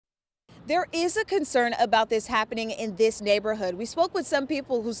There is a concern about this happening in this neighborhood. We spoke with some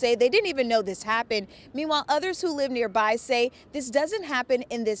people who say they didn't even know this happened. Meanwhile, others who live nearby say this doesn't happen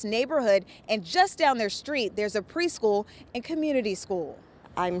in this neighborhood, and just down their street, there's a preschool and community school.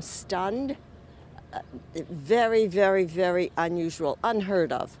 I'm stunned. Very, very, very unusual,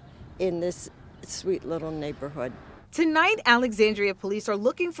 unheard of in this sweet little neighborhood. Tonight, Alexandria Police are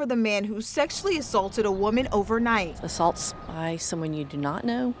looking for the man who sexually assaulted a woman overnight. Assaults by someone you do not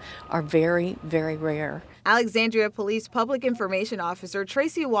know are very, very rare. Alexandria Police Public Information Officer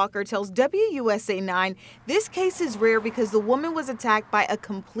Tracy Walker tells WUSA 9 this case is rare because the woman was attacked by a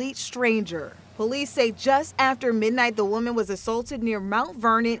complete stranger. Police say just after midnight, the woman was assaulted near Mount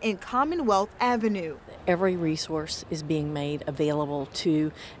Vernon and Commonwealth Avenue. Every resource is being made available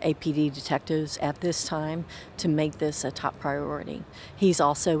to APD detectives at this time to make this a top priority. He's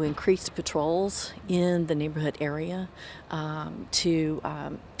also increased patrols in the neighborhood area to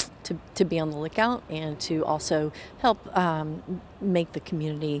be on the lookout and to also help make the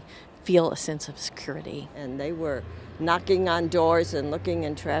community feel a sense of security. And they were knocking on doors and looking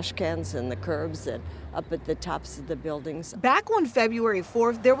in trash cans and the curbs and up at the tops of the buildings. Back on February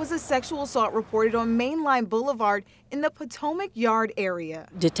 4th, there was a sexual assault reported on Mainline Boulevard in the Potomac Yard area.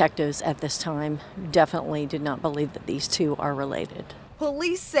 Detectives at this time definitely did not believe that these two are related.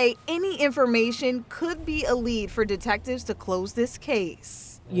 Police say any information could be a lead for detectives to close this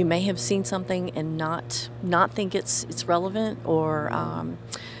case. You may have seen something and not think it's relevant, or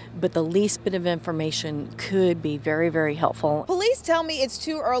but the least bit of information could be very, very helpful. Police tell me it's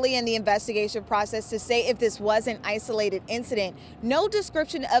too early in the investigation process to say if this was an isolated incident. No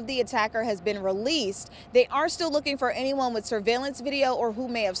description of the attacker has been released. They are still looking for anyone with surveillance video or who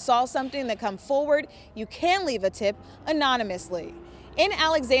may have saw something to come forward. You can leave a tip anonymously. In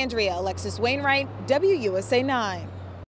Alexandria, Alexis Wainwright, WUSA 9.